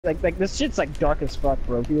Like this shit's like dark as fuck,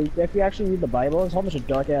 bro. If you actually read the Bible, there's a whole bunch of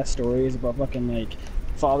dark ass stories about fucking like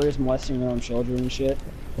fathers molesting their own children and shit.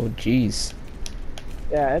 Oh jeez.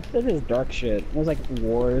 Yeah, it is dark shit. There's like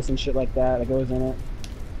wars and shit like that goes in it.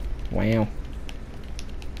 Wow.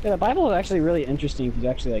 Yeah, the Bible is actually really interesting if you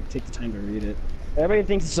actually like take the time to read it. Everybody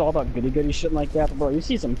thinks it's all about goody goody shit like that, but bro, you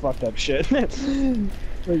see some fucked up shit.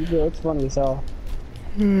 It's funny as hell.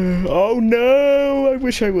 Oh no! I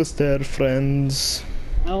wish I was dead, friends.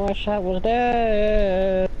 I wish I was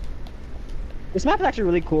dead. This map is actually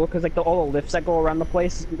really cool because like all the lifts that go around the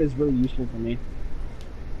place is really useful for me.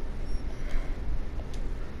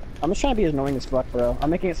 I'm just trying to be as annoying as fuck, bro.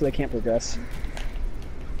 I'm making it so they can't progress.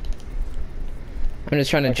 I'm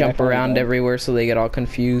just trying to jump around everywhere so they get all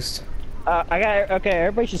confused. Okay.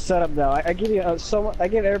 Everybody should set up now. I give you I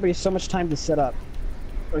give everybody so much time to set up,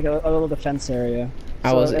 like a little defense area.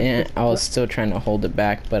 I was still trying to hold it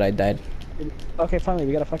back, but I died. Okay, finally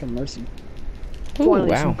we got a fucking mercy. Ooh, finally,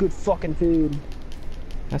 wow. some good fucking food.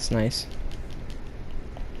 That's nice.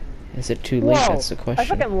 Is it too late? That's the question. I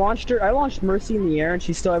fucking launched her. I launched Mercy in the air, and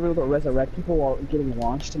she's still able to resurrect people while getting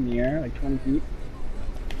launched in the air, like 20 feet.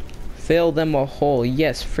 Fill them a hole.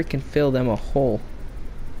 Yes, freaking fill them a hole.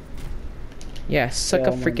 Yeah, suck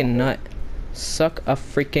a freaking nut. Suck a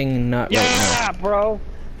freaking nut right now. Yeah, bro.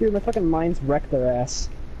 Dude, my fucking mind's wrecked their ass.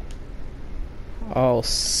 Oh,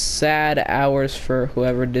 sad hours for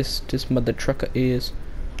whoever this mother trucker is.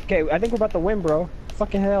 Okay, I think we're about to win, bro.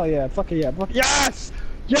 Fucking hell yeah. Fucking yeah. Yes!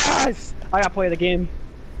 Yes! I got play of the game.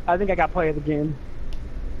 I think I got play of the game.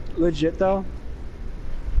 Legit though.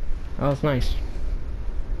 Oh, it's nice.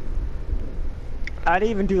 I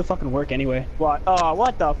didn't even do the fucking work anyway. What? Oh,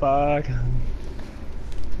 what the fuck?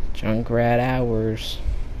 Junkrat hours.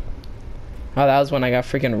 Oh, that was when I got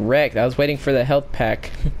freaking wrecked. I was waiting for the health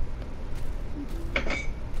pack.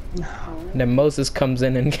 Then Moses comes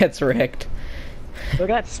in and gets wrecked. Look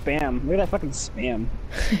at that spam. Look at that fucking spam.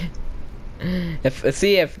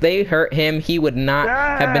 If they hurt him, he would not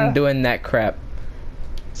have been doing that crap.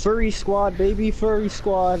 Furry squad, baby, furry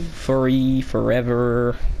squad. Furry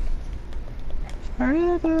forever.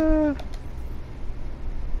 Forever.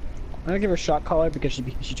 I'm gonna give her a shot collar because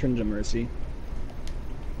she turned into Mercy.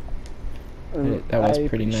 That was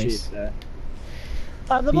pretty nice. That.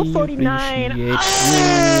 Level 49. Okay,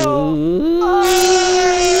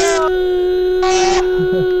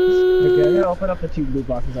 I'm gonna open up the 2 blue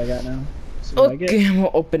boxes I got now. Okay, I'm gonna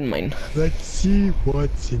open mine. Let's see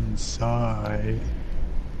what's inside.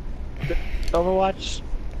 Overwatch,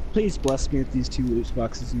 please bless me with these 2 loot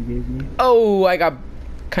boxes you gave me. Oh, I got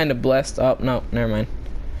kind of blessed. Oh, no, never mind.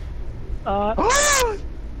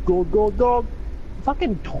 Gold.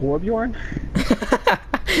 Fucking Torbjorn.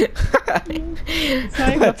 It's not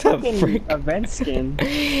even a fucking event skin.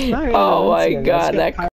 Oh my god, that